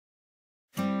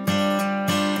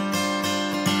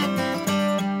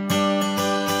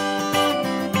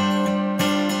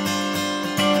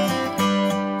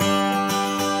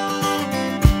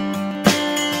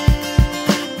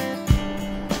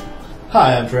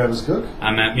Hi, I'm Travis Cook.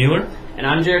 I'm Matt Mueller. And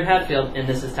I'm Jared Hatfield, and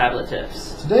this is Tablet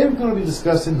Tips. Today we're going to be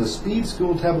discussing the Speed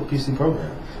School Tablet PC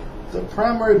program, the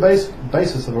primary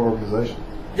basis of our organization.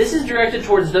 This is directed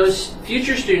towards those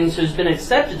future students who's been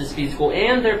accepted to Speed School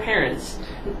and their parents.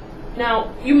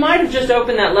 Now, you might have just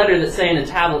opened that letter that's saying a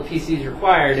tablet PC is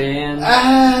required, and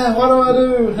what do I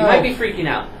do? You might be freaking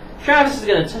out. Travis is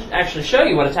going to actually show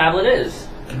you what a tablet is.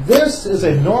 This is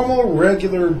a normal,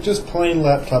 regular, just plain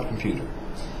laptop computer.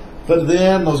 But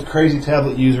then those crazy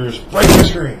tablet users break the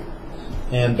screen,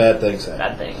 and bad things happen.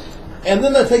 Bad things. And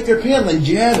then they take their pen, they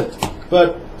jab it,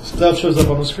 but stuff shows up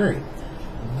on the screen.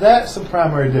 That's the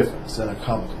primary difference in a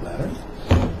comical manner.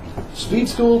 Speed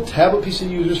School tablet PC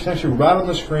users can actually write on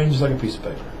the screen just like a piece of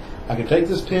paper. I can take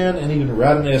this pen and even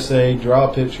write an essay,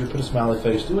 draw a picture, put a smiley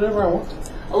face, do whatever I want.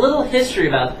 A little history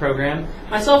about the program.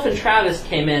 Myself and Travis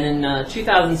came in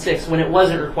 2006 when it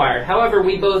wasn't required. However,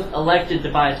 we both elected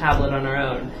to buy a tablet on our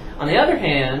own. On the other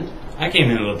hand, I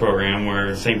came into the program where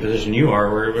the same position you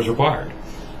are, where it was required.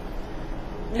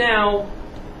 Now,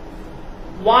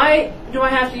 why do I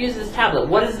have to use this tablet?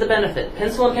 What is the benefit?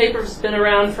 Pencil and paper has been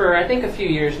around for, I think, a few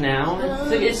years now.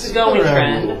 It's a going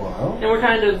trend, and we're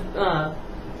kind of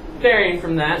varying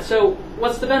from that. So,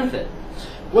 what's the benefit?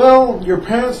 Well, your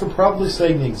parents are probably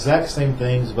saying the exact same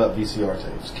things about VCR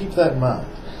tapes. Keep that in mind.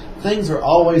 Things are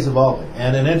always evolving,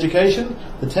 and in education,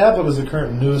 the tablet is the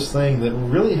current newest thing that will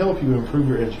really help you improve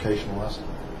your educational lesson.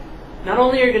 Not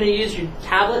only are you going to use your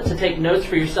tablet to take notes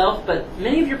for yourself, but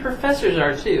many of your professors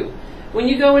are too. When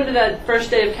you go into that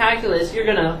first day of calculus, you're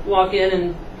going to walk in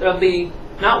and there'll be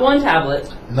not one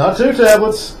tablet. Not two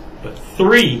tablets. But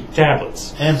 3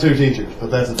 tablets. And 2 teachers,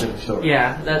 but that's a different story.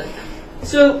 Yeah.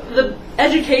 So the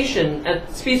education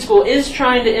at Speed School is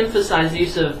trying to emphasize the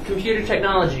use of computer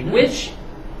technology, which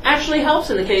actually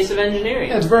helps in the case of engineering.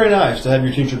 Yeah, it's very nice to have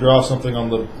your teacher draw something on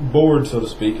the board, so to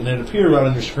speak, and it appear right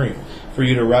on your screen for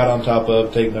you to write on top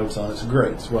of, take notes on. It's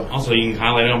great. It's wonderful. Also, you can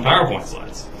highlight it on PowerPoint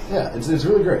slides. Yeah, it's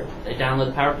really great. They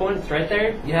download the PowerPoint. It's right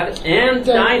there. You have it. And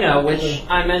Dino, which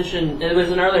I mentioned, it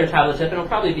was an earlier tablet tip, and it'll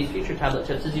probably be future tablet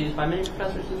tips, is used by many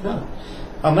professors as well.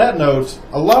 Yeah. On that note,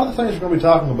 a lot of the things we're going to be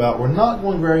talking about, we're not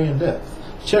going very in-depth.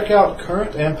 Check out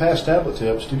current and past tablet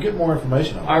tips to get more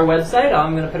information on it. Our website,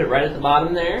 I'm going to put it right at the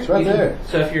bottom there. It's right there.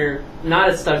 So if you're not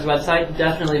at Stug's website,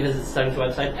 definitely visit Stug's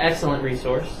website. Excellent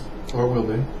resource. Or will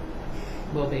be.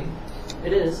 Will be.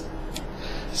 It is.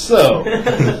 So.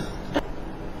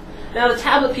 Now, the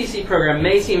Tablet PC program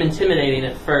may seem intimidating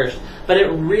at first, but it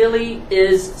really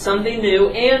is something new,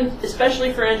 and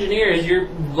especially for engineers, you're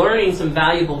learning some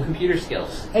valuable computer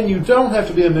skills. And you don't have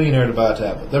to be a millionaire to buy a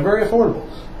tablet. They're very affordable.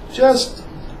 Just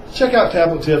check out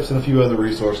Tablet Tips and a few other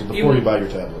resources before you buy your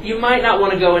tablet. You might not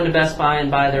want to go into Best Buy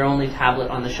and buy their only tablet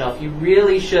on the shelf. You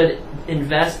really should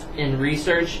invest in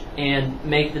research and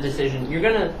make the decision. You're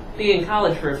going to be in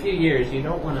college for a few years. You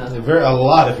don't want to... A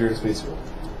lot if you're in Speed School.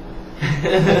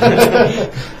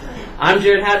 I'm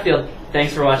Jared Hatfield.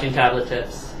 Thanks for watching Tablet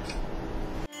Tips.